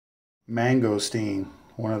Mangosteen,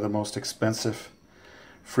 one of the most expensive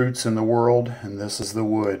fruits in the world, and this is the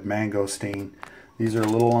wood, mangosteen. These are a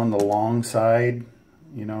little on the long side,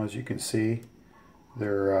 you know, as you can see.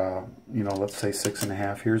 They're, you know, let's say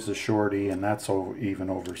 6.5. Here's the shorty, and that's even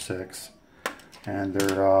over 6. And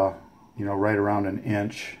they're, you know, right around an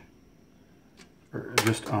inch, or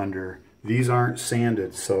just under. These aren't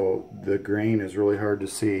sanded, so the grain is really hard to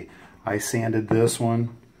see. I sanded this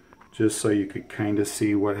one just so you could kind of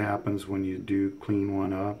see what happens when you do clean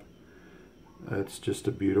one up. It's just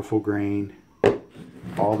a beautiful grain.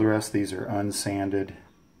 All the rest of these are unsanded,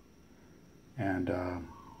 and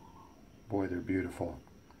boy, they're beautiful.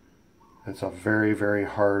 It's a very, very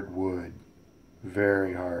hard wood.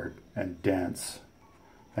 Very hard and dense.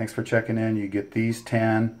 Thanks for checking in. You get these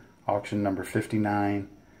 10, auction number 59,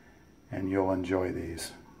 and you'll enjoy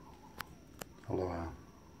these. Aloha.